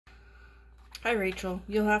Hi Rachel,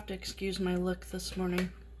 you'll have to excuse my look this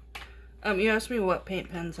morning. You asked me what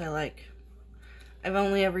paint pens I like. I've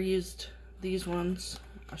only ever used these ones.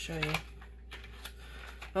 I'll show you.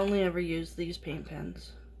 I've only ever used these paint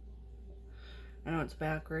pens. I know it's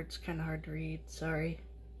backwards, kind of hard to read, sorry.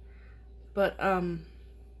 But,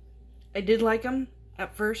 I did like them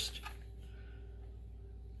at first.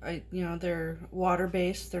 They're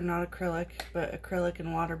water-based, they're not acrylic, but acrylic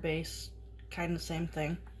and water-based, kind of same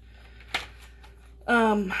thing.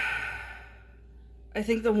 I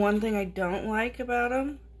think the one thing I don't like about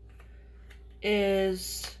them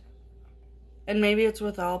is, and maybe it's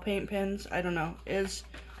with all paint pens, I don't know, is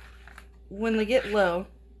when they get low,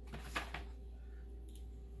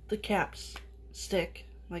 the caps stick,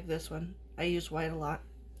 like this one. I use white a lot.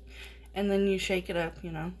 And then you shake it up,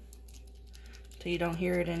 you know, till you don't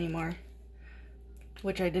hear it anymore.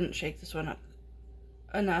 Which I didn't shake this one up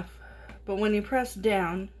enough. But when you press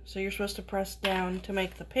down, so you're supposed to press down to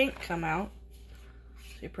make the paint come out.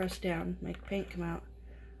 So you press down, make paint come out.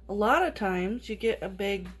 A lot of times you get a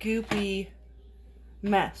big goopy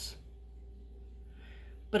mess.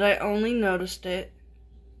 But I only noticed it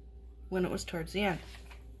when it was towards the end.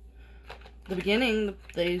 The beginning,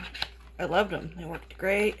 I loved them. They worked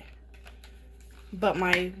great. But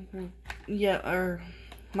my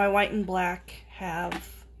white and black have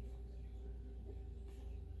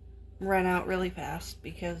run out really fast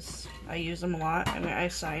because I use them a lot. I mean, I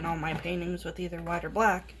sign all my paintings with either white or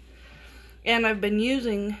black. And I've been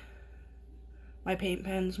using my paint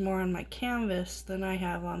pens more on my canvas than I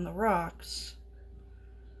have on the rocks.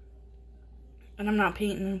 And I'm not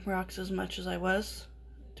painting rocks as much as I was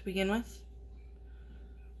to begin with.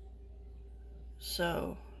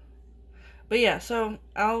 So, but yeah, so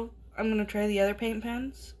I'm gonna try the other paint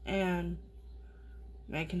pens, and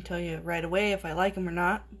I can tell you right away if I like them or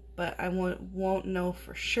not, but I won't know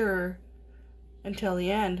for sure until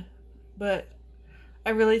the end. But I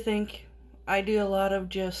really think I do a lot of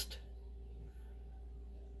just,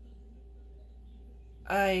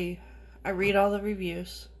 I read all the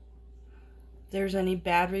reviews. If there's any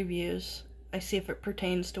bad reviews, I see if it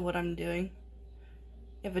pertains to what I'm doing.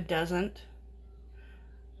 If it doesn't,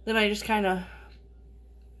 then I just kind of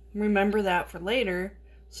remember that for later,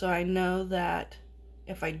 so I know that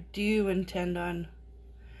if I do intend on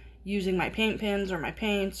using my paint pens or my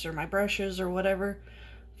paints or my brushes or whatever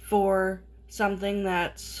for something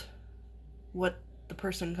that's what the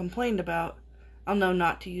person complained about, I'll know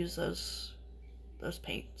not to use those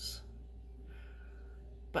paints.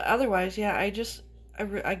 But otherwise, yeah,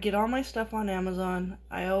 I get all my stuff on Amazon.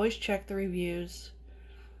 I always check the reviews.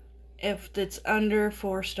 If it's under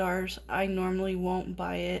 4 stars, I normally won't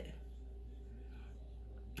buy it.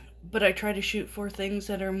 But I try to shoot for things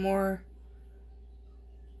that are more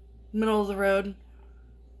middle of the road,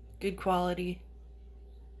 good quality,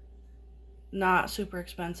 not super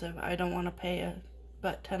expensive. I don't want to pay a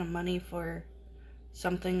butt ton of money for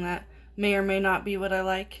something that may or may not be what I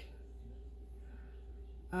like.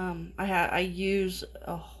 I use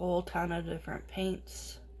a whole ton of different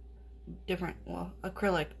paints.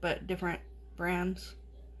 Acrylic, but different brands.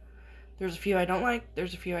 There's a few I don't like,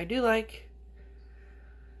 there's a few I do like.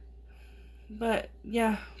 But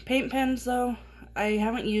yeah, paint pens though, I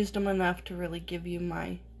haven't used them enough to really give you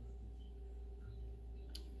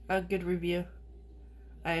a good review.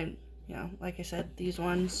 Like I said, these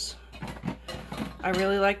ones, I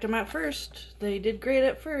really liked them at first. They did great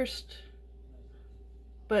at first.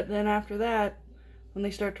 But then after that, when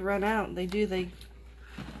they start to run out,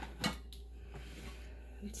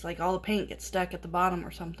 it's like all the paint gets stuck at the bottom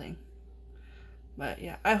or something. But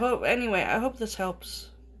yeah, I hope this helps.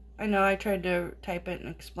 I know I tried to type it and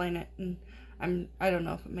explain it, and I don't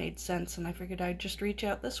know if it made sense, and I figured I'd just reach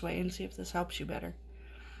out this way and see if this helps you better.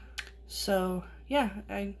 So yeah,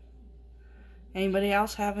 anybody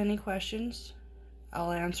else have any questions,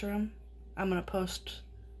 I'll answer them. I'm gonna post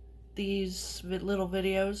these little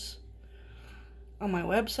videos on my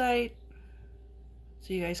website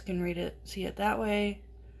so you guys can read it, see it that way.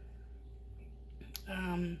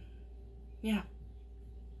 Yeah.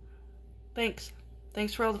 Thanks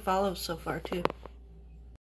for all the follows so far too.